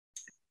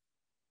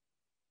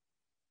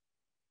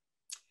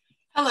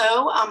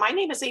Hello, my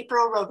name is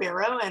April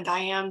Rovero, and I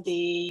am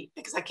the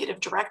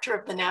Executive Director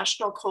of the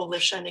National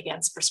Coalition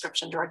Against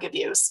Prescription Drug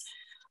Abuse.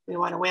 We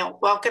want to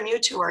welcome you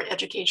to our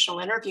educational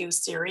interview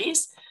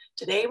series.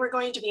 Today, we're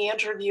going to be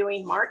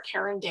interviewing Mark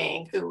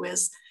Karandang, who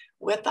is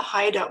with the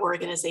HIDTA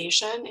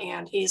organization,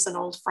 and he's an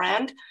old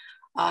friend.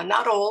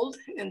 Not old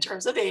in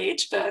terms of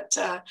age, but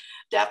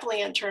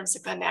definitely in terms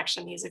of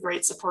connection. He's a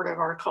great supporter of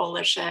our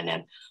coalition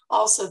and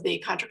also the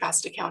Contra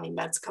Costa County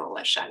Meds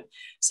Coalition.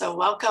 So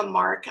welcome,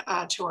 Mark,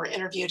 to our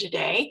interview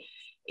today.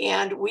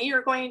 And we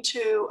are going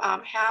to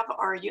have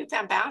our youth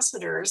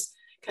ambassadors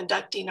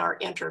conducting our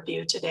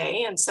interview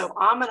today. And so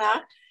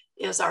Amina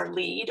is our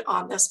lead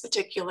on this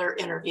particular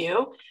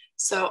interview.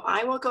 So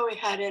I will go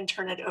ahead and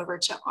turn it over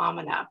to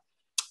Amina,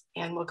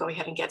 and we'll go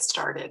ahead and get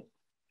started.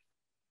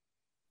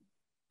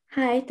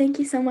 Hi, thank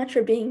you so much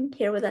for being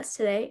here with us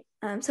today.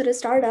 So to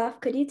start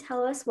off, could you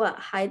tell us what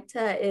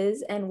HIDTA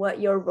is and what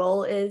your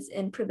role is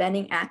in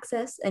preventing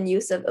access and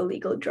use of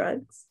illegal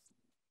drugs?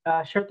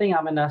 Sure thing,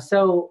 Amina.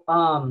 So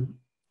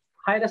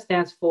HIDTA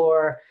stands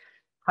for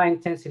High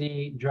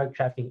Intensity Drug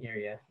Trafficking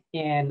Area.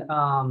 And,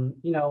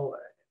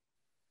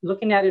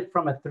 looking at it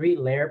from a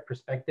three-layer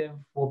perspective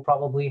will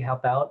probably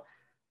help out.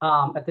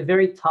 At the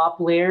very top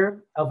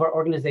layer of our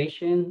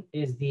organization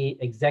is the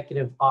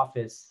Executive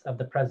Office of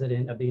the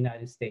President of the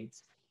United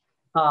States.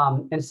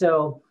 And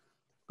so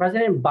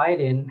President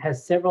Biden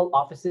has several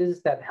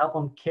offices that help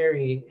him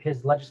carry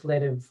his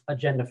legislative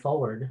agenda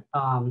forward.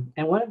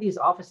 And one of these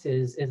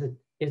offices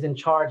is in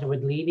charge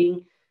with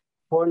leading,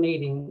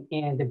 coordinating,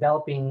 and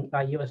developing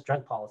U.S.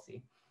 drug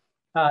policy.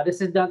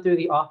 This is done through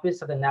the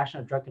Office of the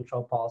National Drug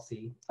Control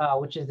Policy,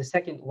 which is the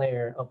second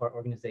layer of our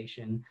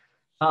organization.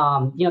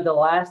 The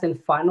last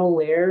and final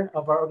layer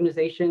of our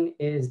organization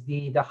is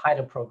the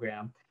HIDTA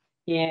program.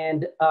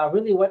 And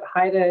really what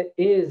HIDTA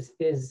is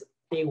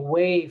a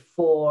way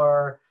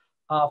for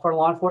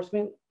law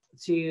enforcement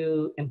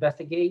to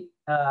investigate,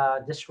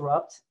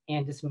 disrupt,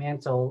 and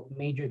dismantle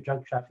major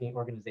drug trafficking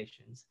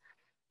organizations.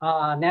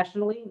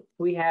 Nationally,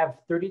 we have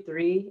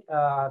 33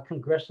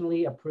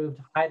 congressionally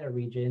approved HIDTA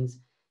regions,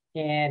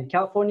 and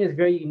California is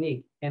very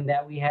unique in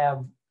that we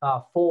have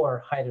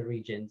 4 HIDTA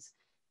regions.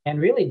 And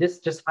really, this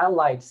just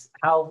highlights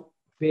how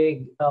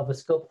big of a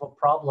scope of a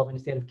problem in the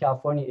state of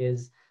California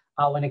is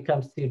when it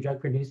comes to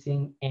drug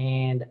producing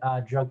and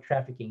drug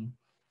trafficking.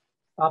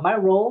 My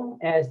role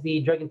as the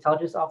drug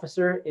intelligence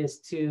officer is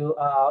to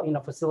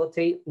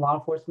facilitate law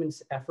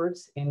enforcement's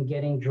efforts in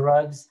getting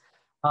drugs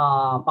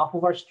off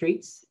of our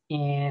streets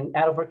and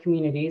out of our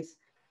communities,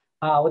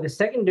 with a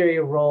secondary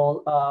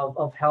role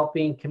of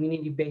helping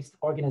community-based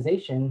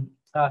organizations,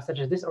 such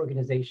as this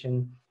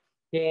organization,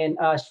 in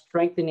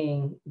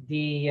strengthening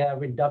the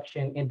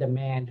reduction in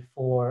demand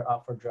for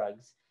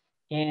drugs.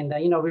 And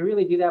we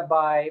really do that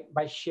by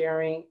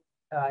sharing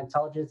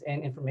intelligence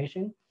and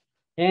information,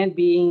 and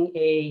being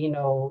a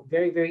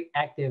very, very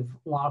active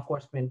law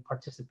enforcement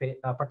participant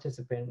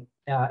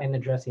in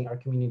addressing our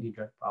community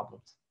drug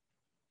problems.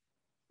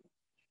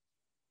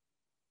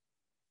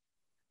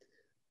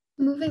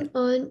 Moving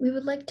on, we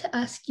would like to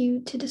ask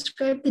you to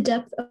describe the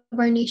depth of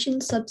our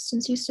nation's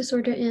substance use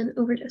disorder and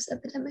overdose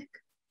epidemic.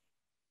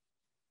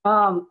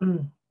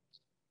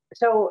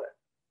 So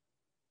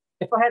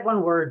if I had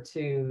one word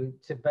to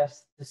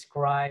best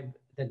describe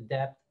the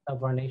depth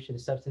of our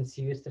nation's substance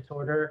use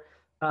disorder,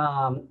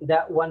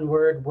 that one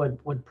word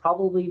would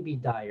probably be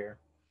dire.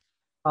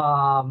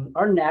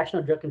 Our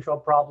national drug control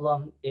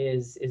problem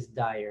is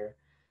dire.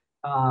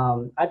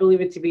 I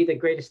believe it to be the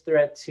greatest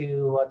threat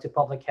to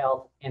public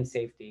health and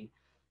safety.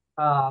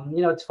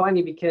 It's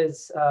funny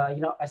because,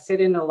 I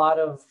sit in a lot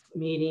of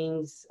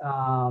meetings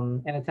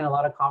and attend a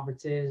lot of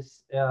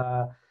conferences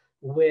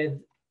with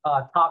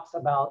talks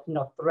about,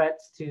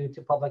 threats to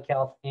public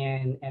health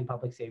and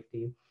public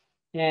safety.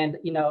 And,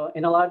 in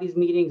a lot of these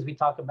meetings, we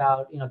talk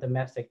about,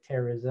 domestic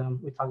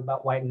terrorism. We talk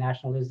about white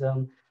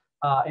nationalism,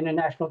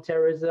 international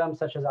terrorism,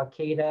 such as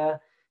Al-Qaeda,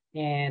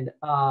 and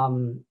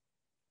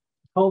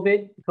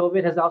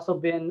COVID has also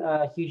been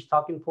a huge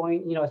talking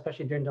point,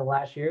 especially during the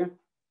last year.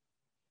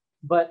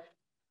 But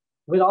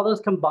with all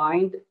those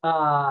combined,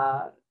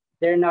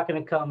 they're not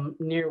going to come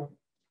near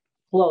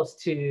close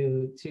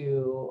to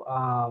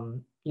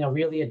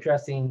really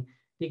addressing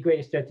the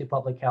greatest threat to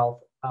public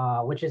health,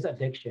 which is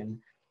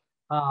addiction.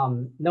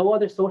 No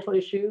other social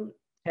issue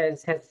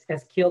has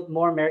killed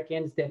more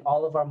Americans than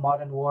all of our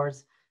modern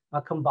wars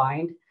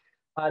combined.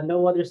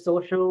 No other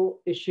social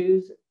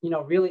issues,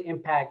 really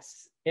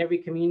impacts every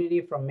community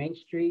from Main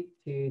Street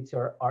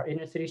to our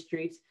inner city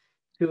streets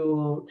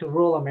to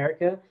rural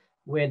America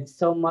with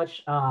so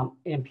much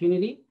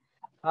impunity.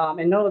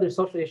 And no other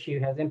social issue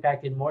has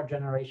impacted more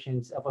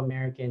generations of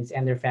Americans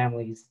and their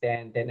families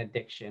than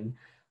addiction.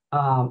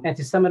 And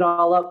to sum it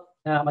all up,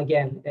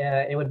 again,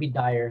 it would be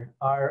dire.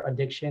 Our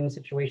addiction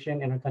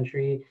situation in our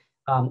country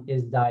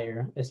is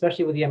dire,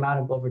 especially with the amount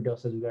of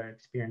overdoses we are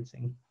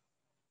experiencing.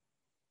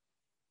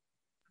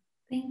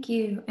 Thank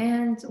you.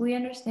 And we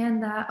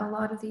understand that a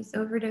lot of these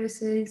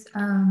overdoses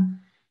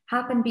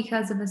happen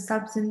because of a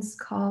substance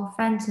called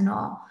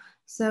fentanyl.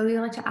 So we'd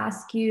like to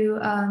ask you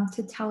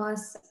to tell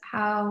us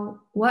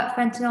what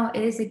fentanyl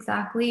is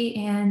exactly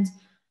and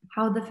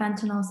how the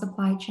fentanyl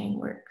supply chain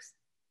works.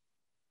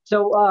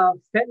 So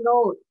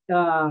fentanyl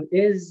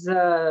is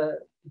the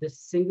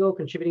single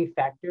contributing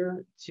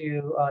factor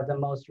to the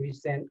most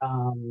recent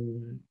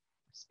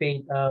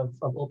spate of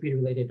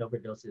opioid-related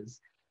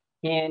overdoses.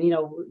 And,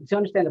 to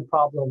understand the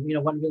problem,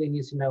 one really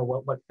needs to know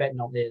what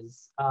fentanyl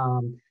is.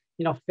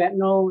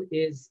 Fentanyl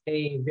is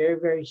a very,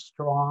 very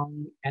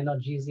strong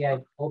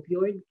analgesic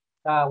opioid,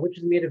 which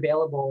was made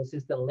available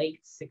since the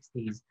late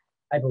 60s,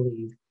 I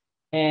believe.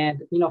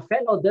 And,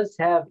 fentanyl does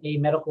have a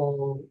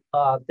medical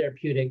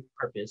therapeutic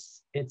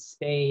purpose. It's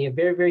a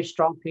very, very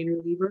strong pain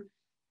reliever,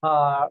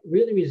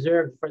 really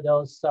reserved for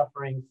those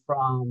suffering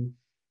from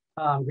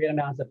great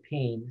amounts of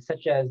pain,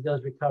 such as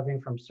those recovering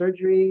from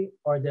surgery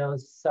or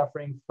those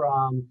suffering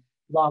from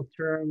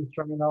long-term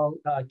terminal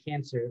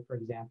cancer, for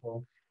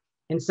example.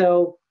 And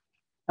so,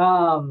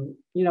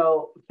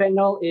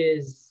 fentanyl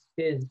is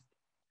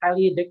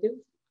highly addictive.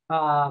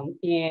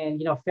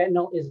 And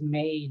fentanyl is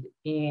made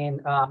in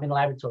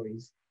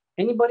laboratories.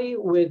 Anybody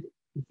with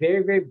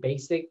very, very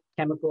basic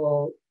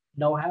chemical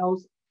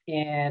know-hows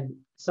and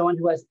someone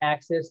who has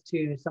access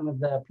to some of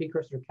the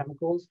precursor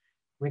chemicals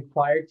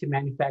required to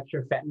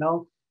manufacture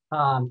fentanyl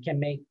can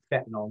make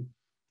fentanyl.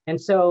 And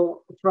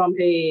so from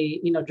a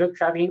drug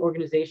trafficking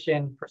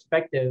organization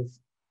perspective,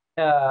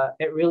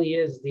 it really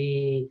is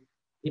the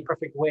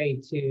perfect way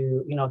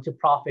to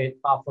profit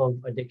off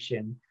of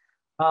addiction.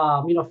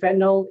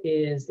 Fentanyl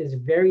is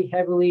very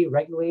heavily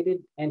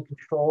regulated and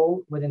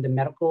controlled within the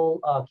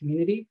medical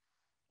community.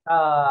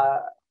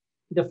 The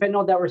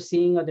fentanyl that we're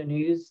seeing on the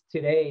news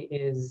today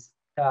is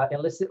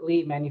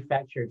illicitly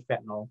manufactured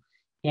fentanyl.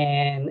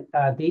 And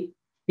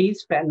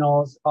these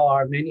fentanyls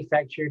are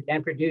manufactured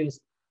and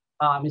produced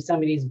in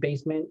somebody's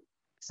basement,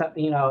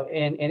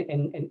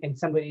 in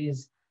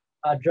somebody's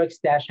drug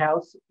stash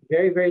house.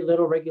 Very, very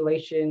little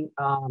regulation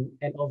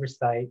and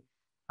oversight.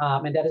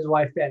 And that is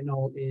why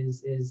fentanyl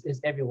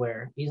is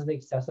everywhere, easily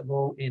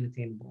accessible and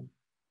attainable.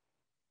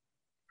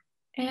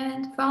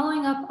 And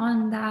following up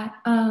on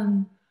that,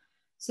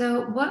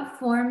 so what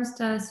forms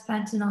does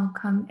fentanyl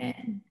come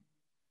in?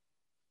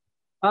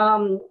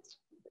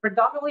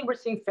 Predominantly, we're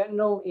seeing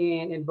fentanyl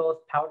in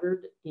both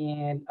powdered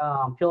and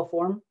pill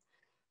form.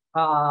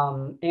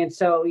 And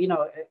so,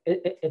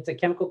 it's a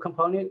chemical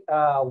component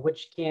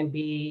which can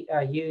be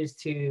used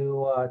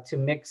to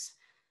mix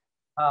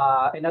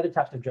in other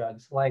types of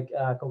drugs like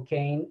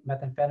cocaine,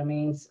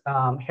 methamphetamines,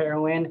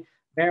 heroin,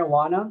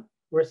 marijuana.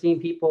 We're seeing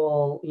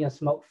people,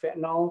 smoke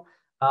fentanyl,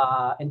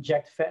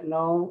 inject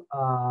fentanyl,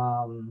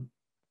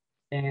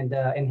 and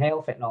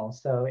inhale fentanyl.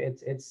 So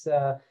it's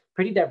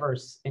pretty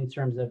diverse in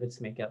terms of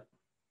its makeup.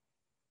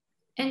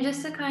 And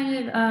just to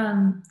kind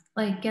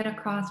of get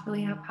across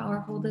really how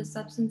powerful this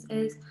substance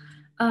is,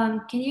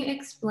 can you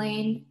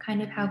explain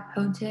kind of how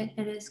potent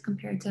it is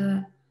compared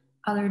to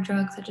other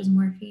drugs such as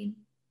morphine?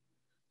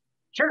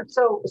 Sure.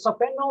 So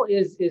fentanyl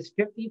is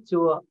 50 to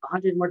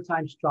 100 more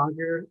times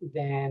stronger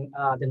than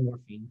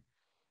morphine.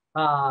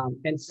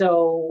 And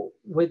so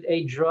with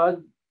a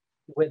drug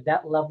with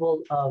that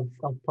level of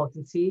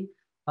potency,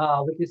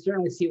 we can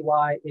certainly see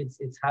why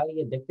it's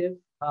highly addictive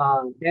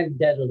and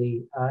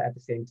deadly at the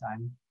same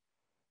time.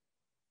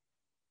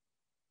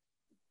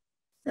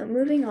 So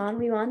moving on,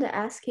 we want to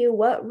ask you,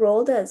 what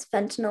role does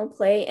fentanyl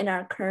play in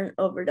our current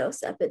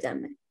overdose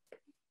epidemic?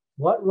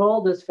 What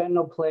role does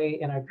fentanyl play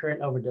in our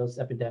current overdose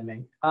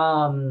epidemic?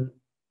 Fentanyl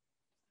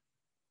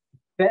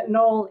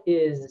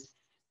is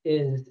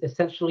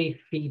essentially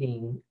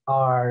feeding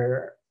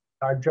our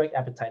drug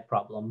appetite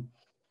problem.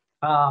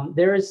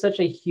 There is such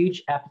a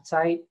huge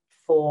appetite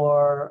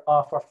for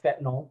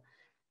fentanyl,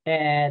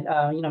 and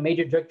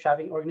major drug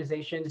trafficking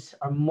organizations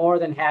are more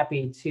than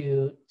happy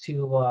to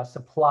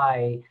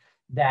supply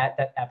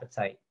that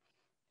appetite.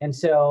 And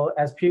so,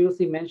 as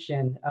previously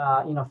mentioned,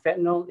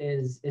 fentanyl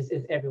is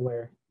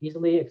everywhere,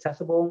 easily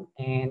accessible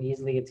and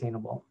easily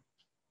attainable.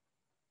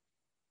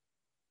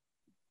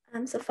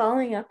 So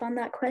following up on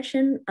that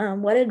question,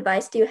 what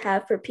advice do you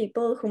have for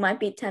people who might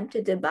be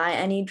tempted to buy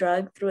any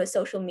drug through a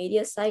social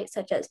media site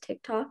such as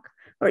TikTok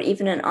or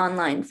even an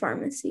online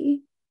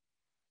pharmacy?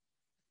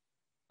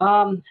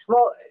 Well,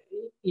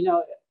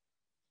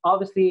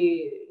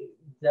 obviously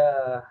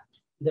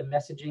the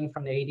messaging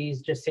from the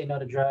 80s, just say no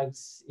to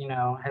drugs,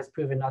 has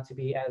proven not to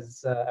be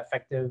as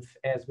effective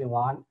as we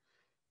want.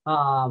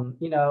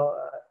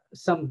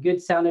 Some good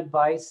sound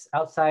advice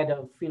outside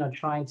of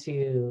trying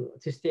to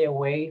stay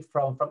away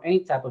from any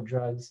type of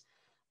drugs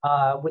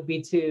would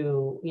be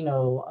to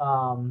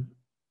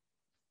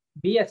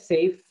be as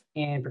safe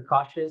and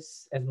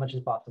precautious as much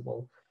as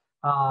possible.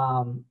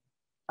 I'm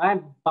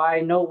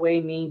by no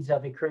way means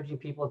of encouraging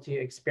people to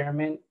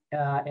experiment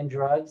in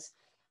drugs.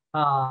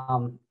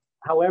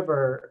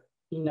 However,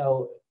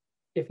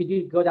 if you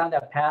do go down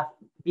that path,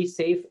 be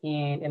safe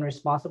and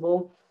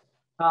responsible.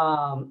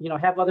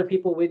 Have other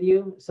people with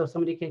you so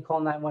somebody can call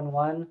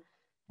 911.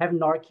 Have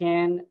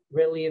Narcan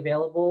readily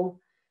available,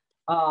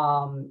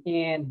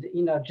 and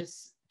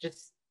just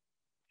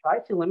try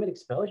to limit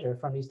exposure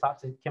from these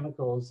toxic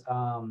chemicals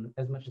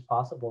as much as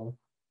possible.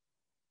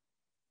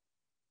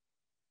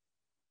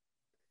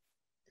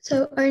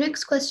 So our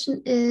next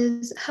question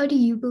is, how do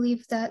you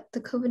believe that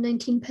the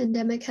COVID-19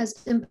 pandemic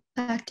has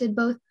impacted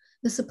both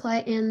the supply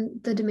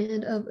and the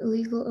demand of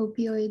illegal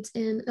opioids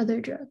and other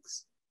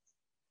drugs?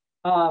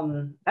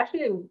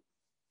 Actually,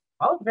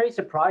 I was very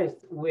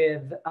surprised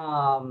with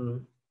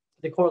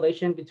the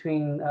correlation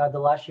between the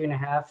last year and a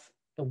half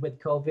with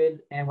COVID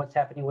and what's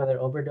happening with our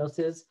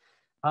overdoses.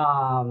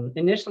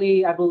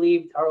 Initially, I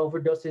believed our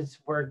overdoses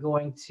were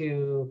going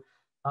to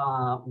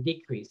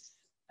decrease.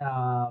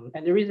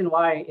 And the reason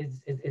why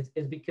is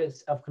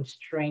because of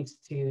constraints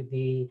to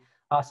the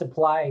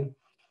supply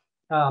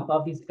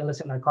of these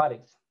illicit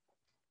narcotics.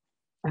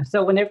 And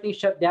so when everything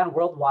shut down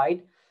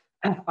worldwide,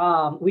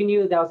 we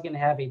knew that was going to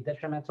have a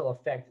detrimental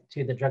effect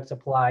to the drug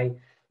supply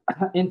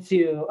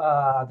into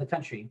the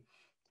country.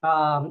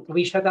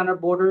 We shut down our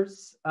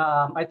borders.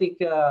 I think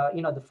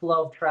the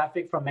flow of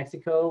traffic from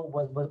Mexico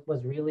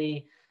was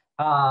really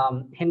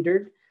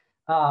hindered,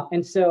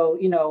 and so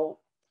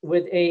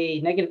with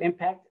a negative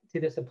impact to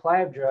the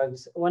supply of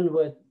drugs, one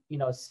would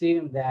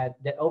assume that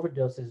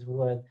overdoses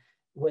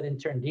would in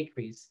turn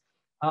decrease.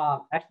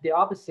 Actually, the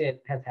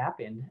opposite has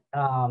happened,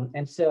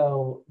 and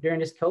so during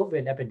this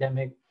COVID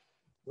epidemic,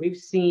 we've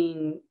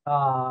seen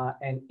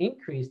an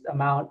increased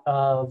amount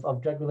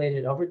of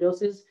drug-related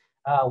overdoses,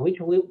 which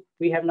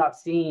we have not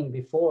seen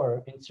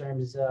before in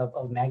terms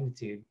of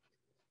magnitude.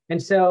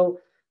 And so,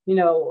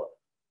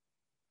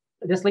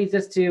 this leads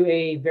us to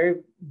a very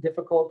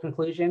difficult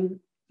conclusion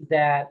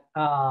that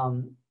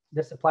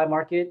the supply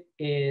market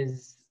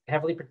is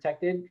heavily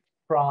protected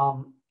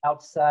from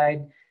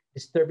outside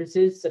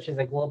disturbances, such as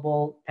a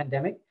global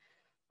pandemic.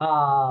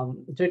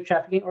 Drug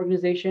trafficking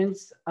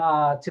organizations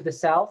to the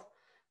south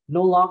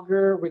no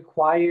longer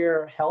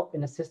require help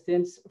and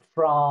assistance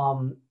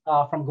from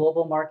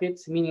global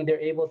markets, meaning they're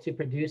able to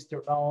produce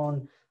their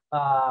own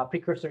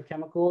precursor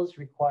chemicals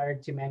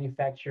required to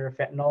manufacture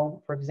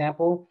fentanyl, for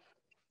example.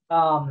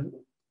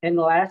 And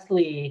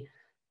lastly,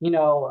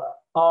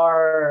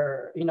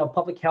 our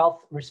public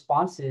health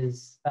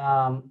responses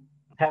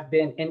have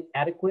been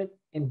inadequate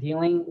in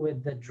dealing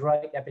with the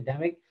drug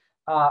epidemic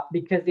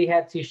because they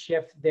had to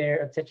shift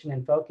their attention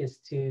and focus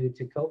to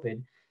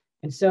COVID.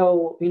 And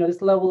so,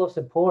 this level of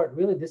support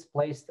really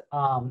displaced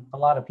a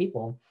lot of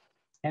people.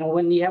 And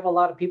when you have a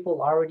lot of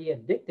people already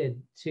addicted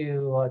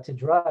to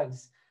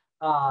drugs,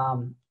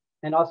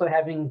 and also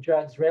having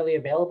drugs readily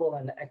available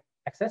and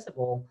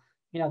accessible,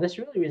 this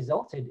really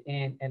resulted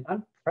in an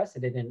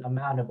unprecedented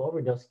amount of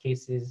overdose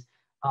cases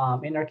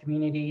in our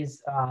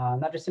communities,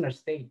 not just in our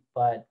state,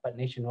 but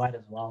nationwide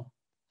as well.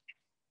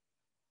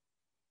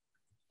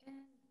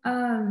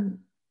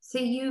 So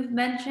you've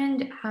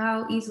mentioned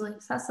how easily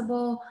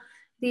accessible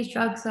these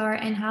drugs are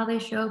and how they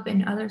show up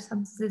in other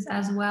substances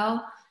as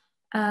well.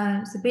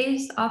 So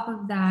based off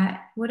of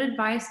that, what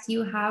advice do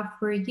you have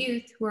for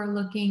youth who are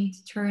looking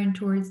to turn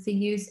towards the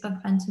use of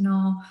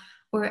fentanyl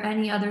or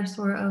any other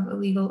sort of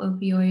illegal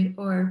opioid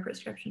or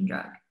prescription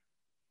drug?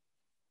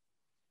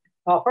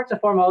 First and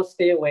foremost,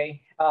 stay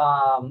away,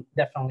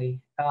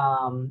 definitely.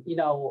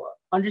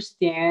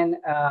 Understand,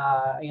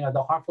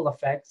 the harmful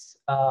effects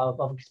of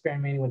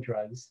experimenting with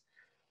drugs.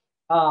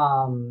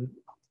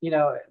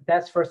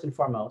 That's first and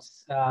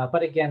foremost.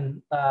 But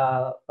again,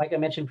 like I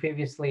mentioned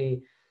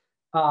previously,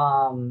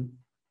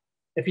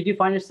 if you do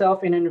find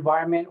yourself in an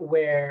environment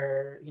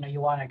where you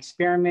want to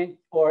experiment,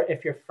 or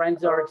if your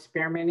friends are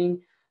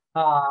experimenting,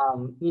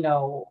 call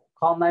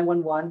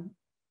 911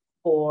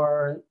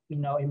 for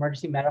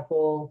emergency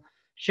medical.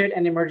 Should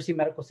an emergency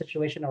medical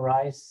situation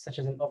arise, such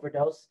as an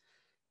overdose,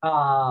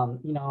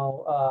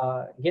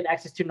 get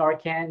access to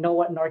Narcan, know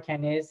what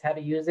Narcan is, how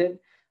to use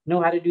it,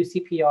 know how to do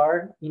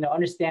CPR,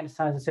 understand the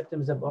signs and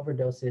symptoms of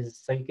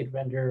overdoses so you could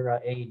render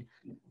aid.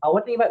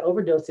 One thing about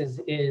overdoses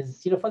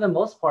is, for the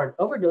most part,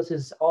 overdose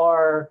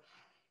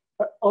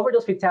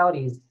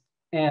fatalities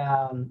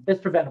is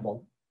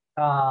preventable.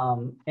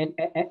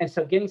 And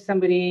so getting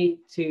somebody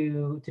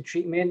to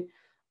treatment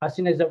as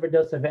soon as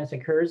overdose events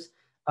occurs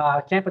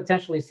can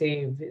potentially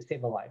save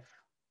a life.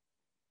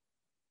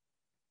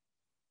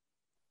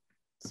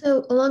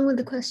 So along with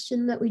the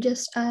question that we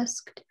just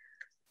asked,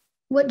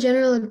 what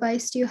general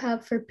advice do you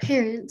have for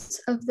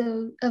parents of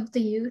the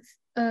youth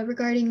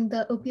regarding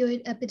the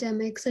opioid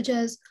epidemic, such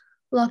as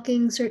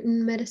locking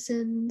certain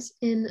medicines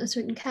in a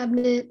certain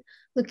cabinet,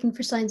 looking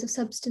for signs of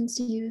substance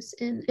use,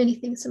 and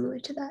anything similar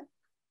to that?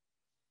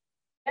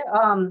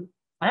 Yeah,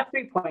 I have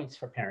 3 points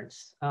for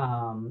parents.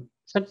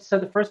 So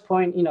the first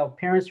point,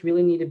 parents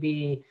really need to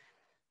be,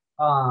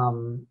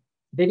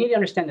 they need to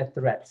understand the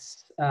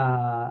threats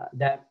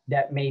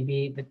that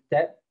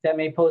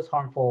may pose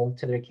harmful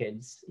to their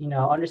kids.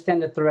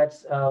 Understand the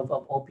threats of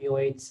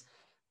opioids,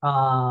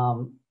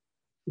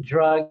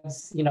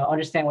 drugs.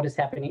 Understand what is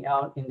happening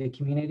out in the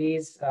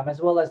communities as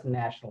well as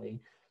nationally.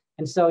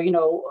 And so,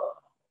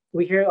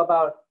 we hear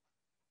about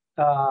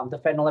the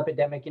fentanyl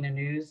epidemic in the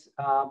news,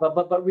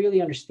 but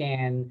really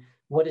understand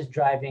what is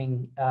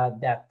driving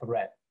that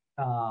threat.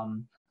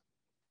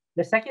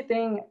 The second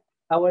thing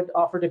I would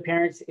offer to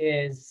parents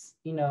is,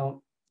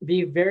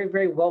 be very,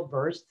 very well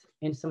versed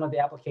in some of the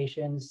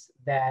applications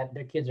that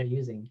their kids are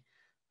using.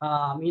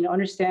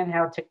 Understand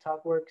how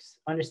TikTok works,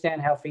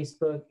 understand how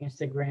Facebook,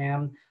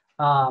 Instagram,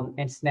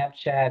 and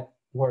Snapchat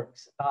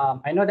works.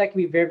 I know that can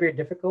be very, very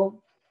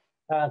difficult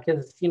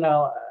because,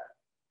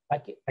 I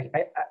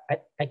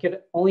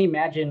could only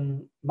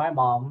imagine my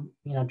mom,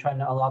 trying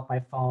to unlock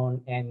my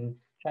phone and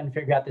trying to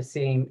figure out the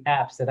same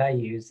apps that I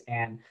use.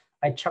 And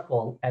I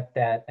chuckle at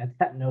that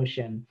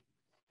notion.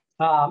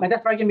 And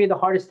that's probably gonna be the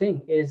hardest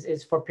thing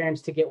is for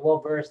parents to get well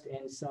versed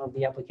in some of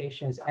the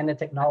applications and the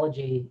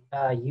technology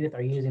youth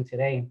are using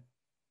today.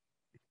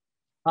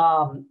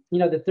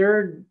 The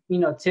third,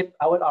 tip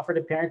I would offer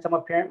to parents, I'm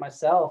a parent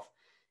myself,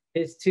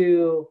 is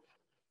to,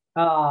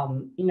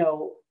 you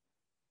know,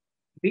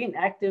 be an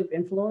active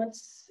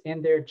influence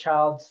in their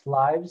child's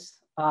lives.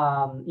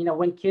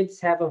 When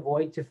kids have a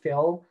void to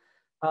fill,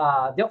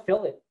 they'll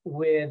fill it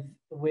with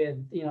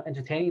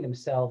entertaining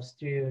themselves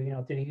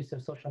through the use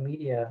of social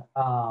media,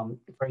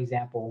 for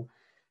example.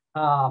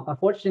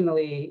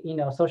 Unfortunately,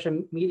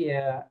 social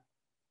media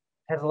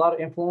has a lot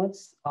of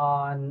influence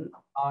on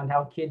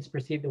how kids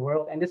perceive the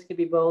world, and this could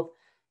be both,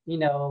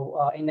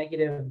 a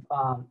negative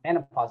and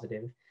a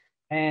positive.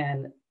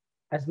 And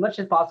as much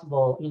as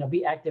possible,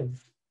 be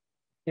active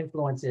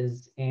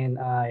influences in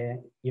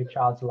your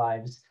child's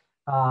lives.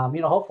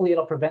 Hopefully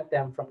it'll prevent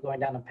them from going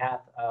down a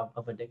path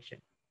of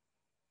addiction.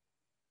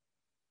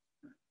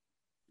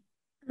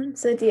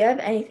 So do you have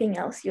anything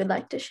else you'd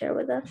like to share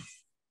with us?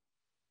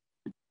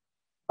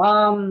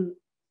 Probably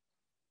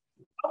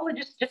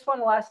just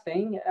one last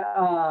thing.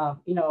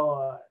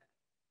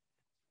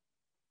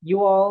 You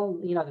all,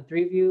 the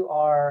three of you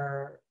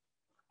are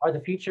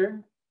the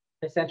future,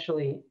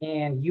 essentially,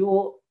 and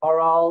you are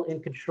all in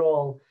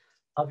control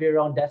of your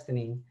own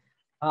destiny.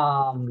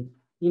 Don't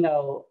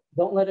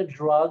let a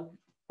drug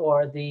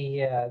or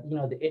the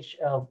itch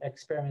of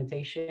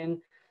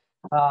experimentation,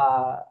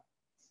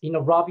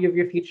 rob you of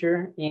your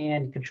future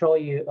and control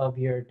you of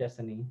your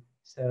destiny.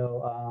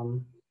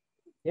 So,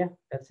 yeah,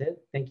 that's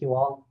it. Thank you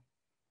all.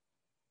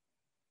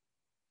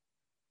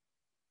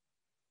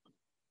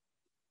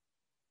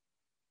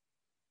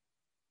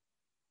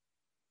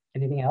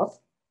 Anything else?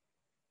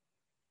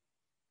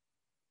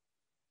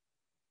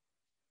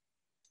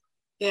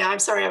 Yeah, I'm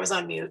sorry, I was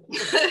on mute.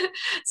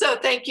 So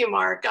thank you,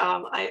 Mark.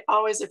 I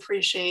always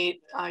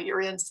appreciate your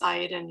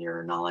insight, and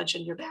your knowledge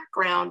and your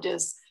background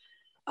is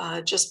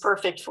just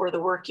perfect for the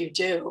work you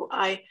do.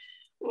 I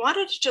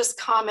wanted to just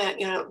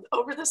comment,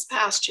 over this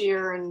past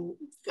year and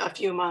a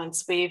few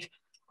months, we've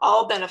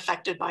all been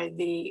affected by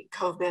the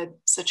COVID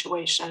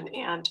situation,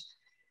 and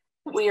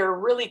we are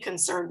really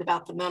concerned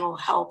about the mental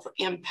health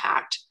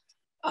impact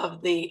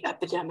of the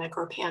epidemic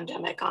or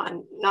pandemic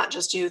on not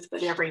just youth,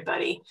 but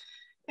everybody.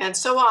 And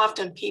so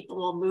often people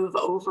will move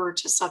over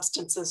to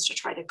substances to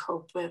try to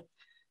cope with,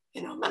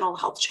 mental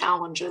health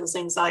challenges,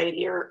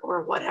 anxiety,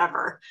 or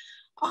whatever.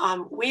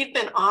 We've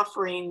been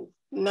offering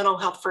mental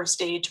health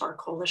first aid to our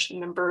coalition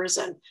members,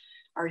 and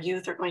our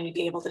youth are going to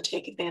be able to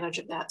take advantage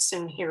of that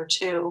soon here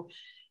too.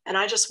 And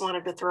I just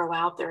wanted to throw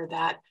out there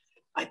that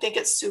I think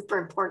it's super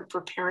important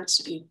for parents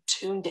to be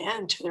tuned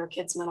in to their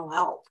kids' mental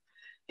health.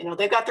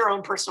 They've got their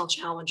own personal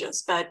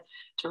challenges, but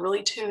to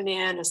really tune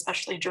in,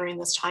 especially during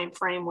this time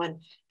frame when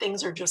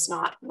things are just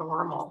not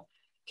normal.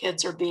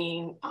 Kids are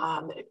being,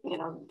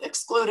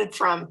 excluded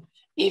from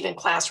even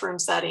classroom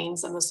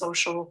settings and the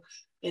social,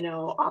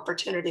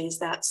 opportunities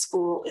that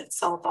school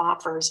itself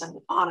offers, and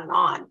on and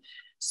on.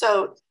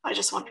 So I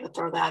just wanted to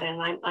throw that in.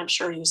 I'm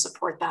sure you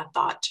support that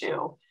thought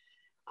too.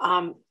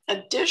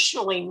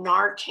 Additionally,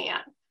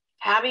 Narcan,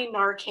 having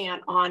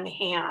Narcan on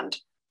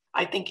hand,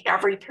 I think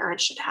every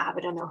parent should have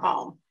it in their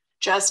home,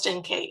 just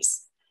in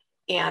case.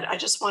 And I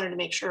just wanted to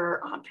make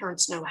sure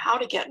parents know how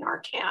to get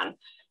Narcan.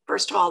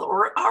 First of all,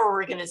 our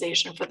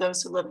organization, for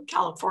those who live in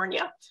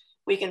California,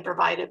 we can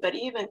provide it, but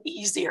even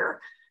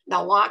easier,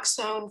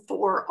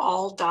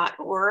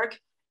 naloxoneforall.org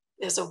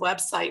is a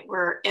website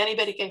where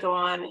anybody can go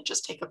on and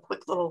just take a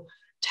quick little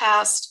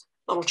test,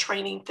 little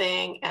training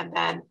thing, and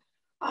then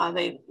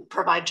they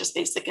provide just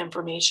basic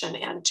information,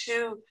 and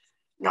 2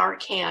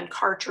 Narcan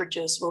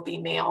cartridges will be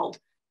mailed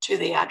to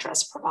the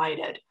address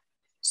provided.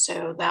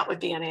 So that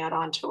would be an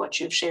add-on to what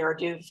you've shared.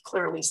 You've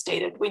clearly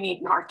stated we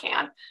need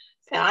Narcan.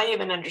 And I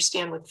even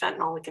understand with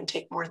fentanyl, it can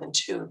take more than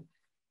 2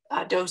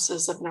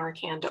 doses of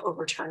Narcan to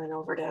overturn an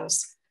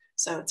overdose.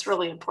 So it's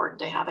really important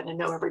to have it, and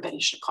know everybody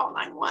should call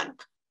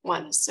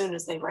 911 as soon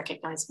as they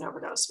recognize an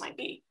overdose might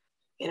be,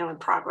 in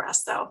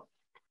progress. So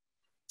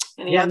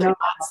any other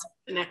thoughts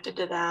connected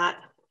to that?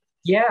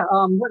 Yeah,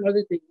 one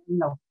other thing,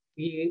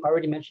 we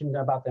already mentioned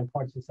about the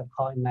importance of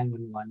calling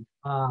 911.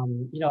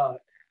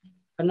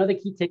 Another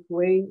key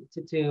takeaway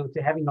to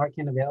having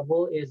Narcan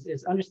available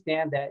is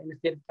understand that in the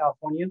state of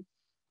California,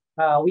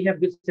 we have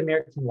Good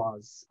Samaritan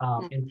laws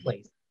in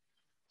place.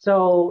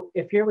 So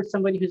if you're with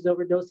somebody who's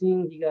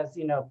overdosing, you guys,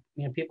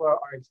 people are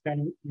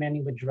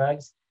experimenting with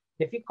drugs.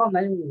 If you call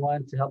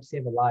 911 to help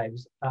save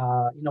lives,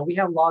 we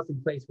have laws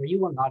in place where you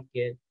will not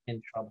get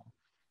in trouble.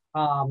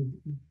 Um,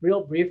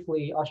 Real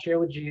briefly, I'll share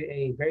with you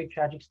a very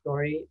tragic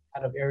story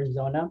out of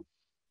Arizona.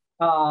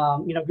 A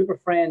group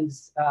of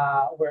friends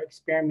were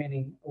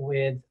experimenting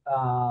with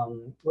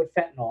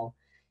fentanyl,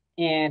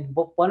 and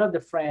one of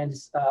the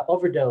friends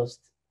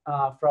overdosed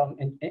from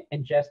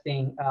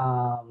ingesting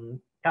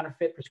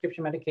counterfeit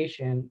prescription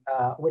medication,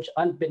 which,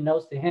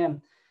 unbeknownst to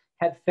him,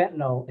 had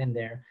fentanyl in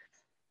there.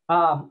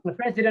 My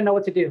friends didn't know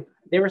what to do.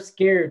 They were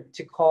scared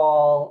to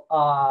call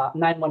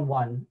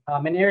 911.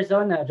 In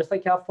Arizona, just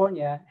like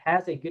California,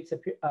 has a good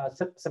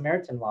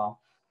Samaritan law.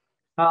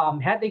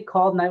 Had they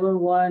called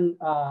 911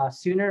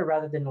 sooner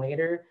rather than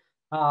later,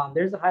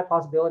 there's a high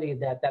possibility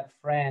that that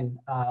friend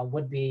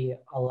would be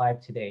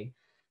alive today.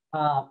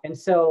 And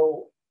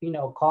so,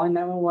 calling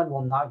 911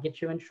 will not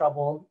get you in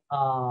trouble.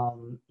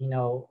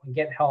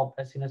 Get help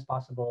as soon as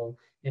possible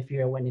if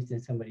you're witnessing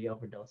somebody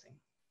overdosing.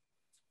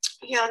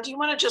 Yeah, do you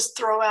want to just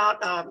throw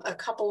out a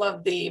couple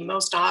of the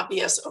most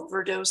obvious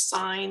overdose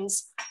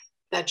signs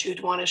that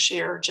you'd want to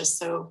share, just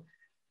so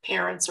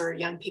parents or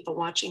young people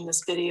watching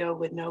this video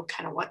would know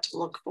kind of what to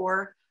look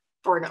for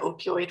an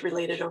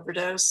opioid-related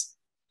overdose?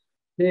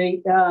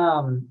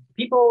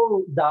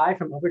 People die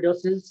from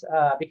overdoses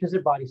because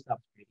their body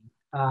stops breathing.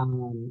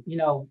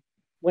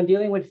 When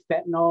dealing with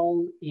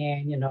fentanyl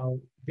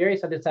and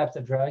various other types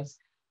of drugs,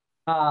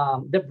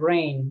 the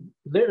brain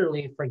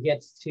literally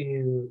forgets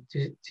to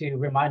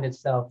remind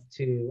itself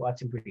to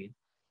breathe.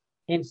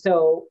 And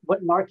so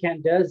what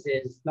Narcan does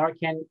is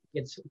Narcan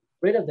gets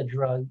rid of the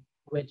drug,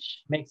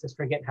 which makes us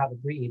forget how to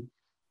breathe.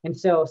 And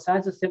so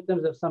signs and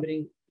symptoms of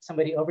somebody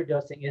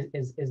overdosing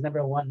is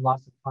number one,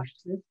 loss of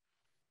consciousness,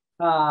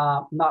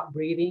 not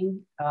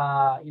breathing,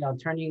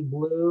 turning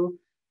blue,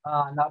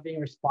 not being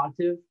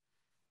responsive,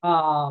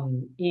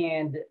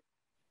 and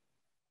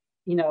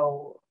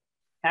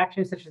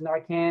actions such as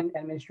Narcan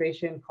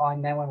administration,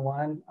 calling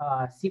 911,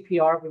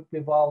 CPR.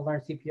 We've all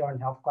learned CPR in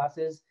health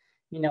classes.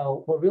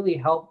 Will really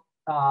help.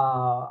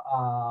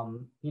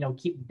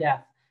 Keep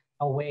death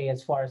away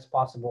as far as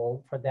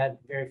possible for that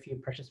very few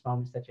precious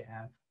moments that you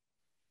have.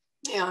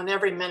 Yeah, and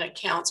every minute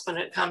counts when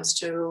it comes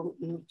to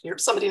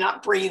somebody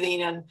not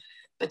breathing and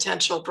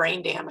potential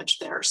brain damage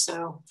there.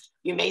 So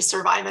you may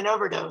survive an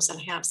overdose and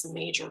have some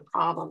major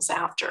problems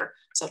after.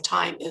 So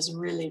time is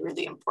really,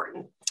 really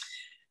important.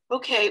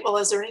 Okay, well,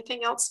 is there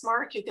anything else,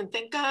 Mark, you can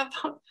think of?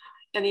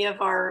 Any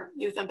of our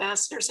youth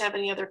ambassadors have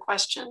any other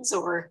questions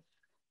or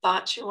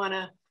thoughts you want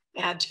to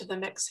add to the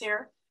mix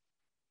here?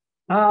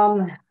 I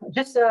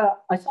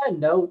saw a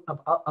note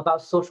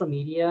about social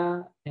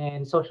media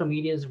and social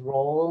media's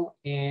role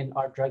in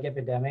our drug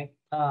epidemic.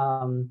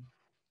 I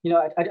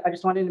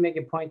just wanted to make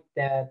a point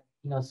that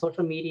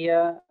social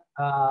media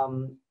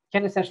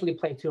can essentially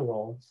play two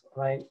roles,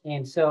 right?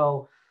 And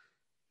so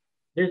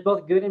there's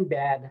both good and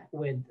bad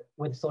with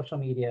social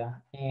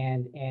media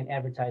and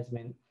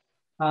advertisement.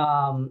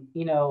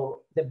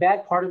 The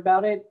bad part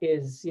about it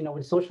is,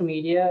 with social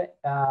media,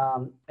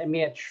 it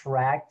may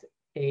attract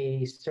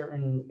a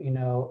certain,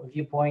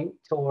 viewpoint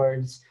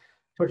towards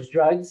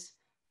drugs,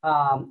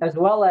 as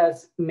well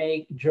as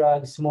make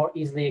drugs more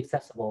easily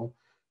accessible.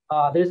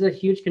 There's a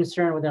huge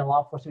concern within the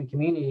law enforcement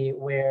community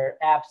where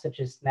apps such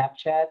as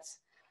Snapchats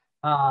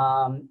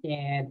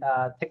and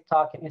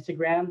TikTok and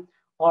Instagram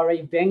are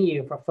a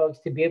venue for folks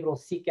to be able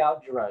to seek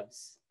out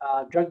drugs.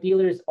 Drug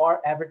dealers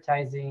are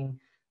advertising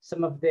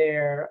some of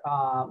their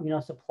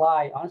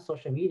supply on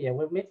social media,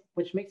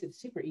 which makes it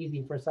super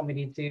easy for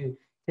somebody to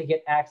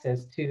get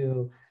access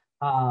to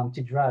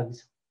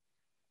drugs.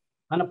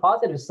 On a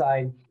positive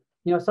side,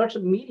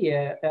 social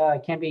media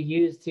can be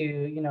used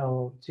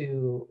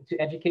to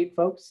educate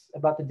folks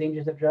about the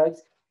dangers of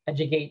drugs,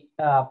 educate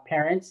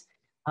parents,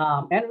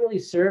 and really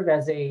serve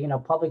as a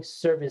public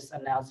service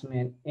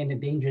announcement in the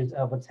dangers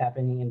of what's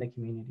happening in the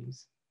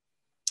communities.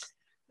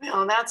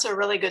 Well, that's a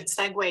really good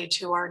segue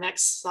to our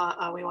next,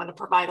 we want to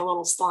provide a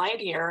little slide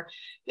here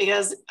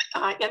because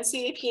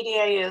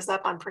NCAPDA is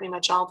up on pretty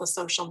much all the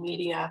social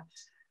media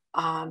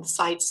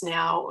sites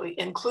now,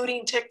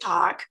 including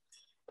TikTok.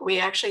 We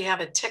actually have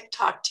a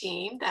TikTok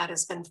team that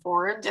has been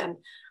formed, and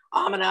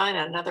Amina and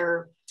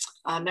another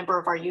member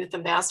of our Youth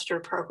Ambassador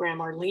program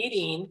are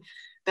leading,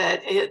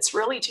 but it's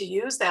really to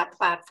use that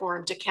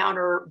platform to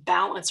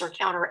counterbalance or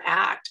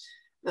counteract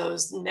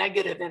those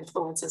negative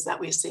influences that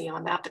we see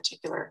on that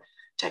particular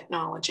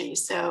technology.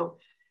 So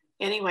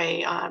anyway,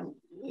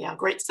 yeah,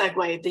 great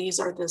segue. These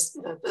are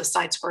the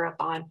sites we're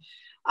up on.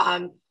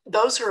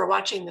 Those who are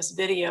watching this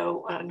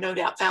video no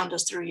doubt found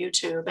us through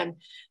YouTube, and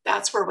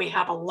that's where we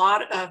have a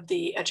lot of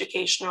the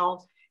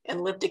educational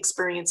and lived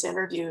experience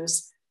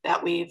interviews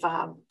that we've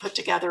put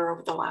together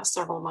over the last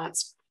several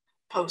months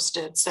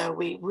posted. So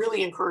we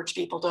really encourage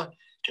people to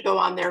go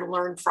on there,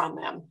 learn from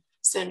them,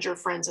 send your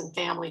friends and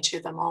family to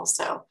them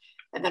also.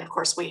 And then of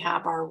course we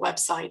have our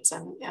websites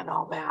and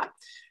all that.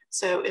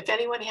 So if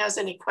anyone has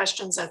any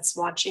questions that's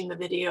watching the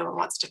video and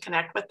wants to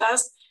connect with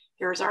us,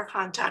 here's our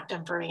contact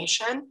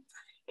information.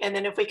 And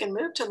then if we can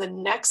move to the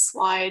next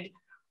slide,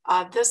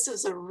 this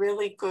is a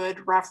really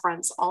good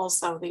reference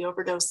also, the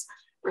overdose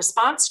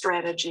response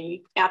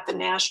strategy at the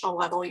national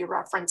level. You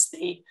referenced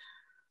the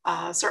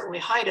certainly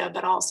HIDTA,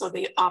 but also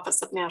the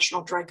Office of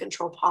National Drug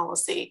Control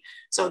Policy.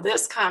 So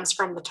this comes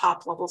from the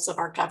top levels of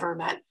our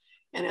government,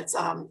 and it's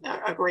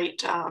a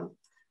great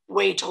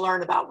way to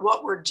learn about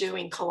what we're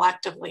doing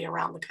collectively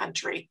around the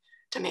country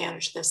to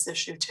manage this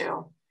issue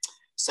too.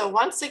 So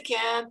once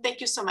again,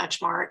 thank you so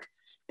much, Mark.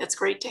 It's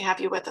great to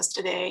have you with us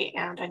today,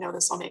 and I know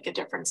this will make a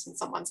difference in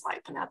someone's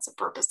life, and that's the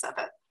purpose of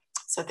it.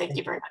 So thank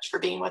you very much for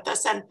being with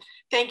us, and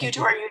thank you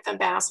to our youth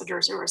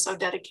ambassadors who are so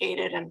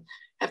dedicated and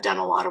have done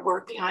a lot of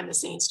work behind the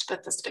scenes to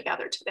put this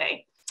together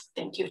today.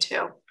 Thank you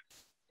too.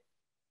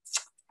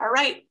 All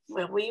right,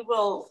 well, we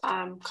will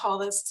call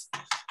this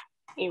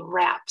a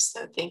wrap.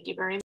 So thank you very much.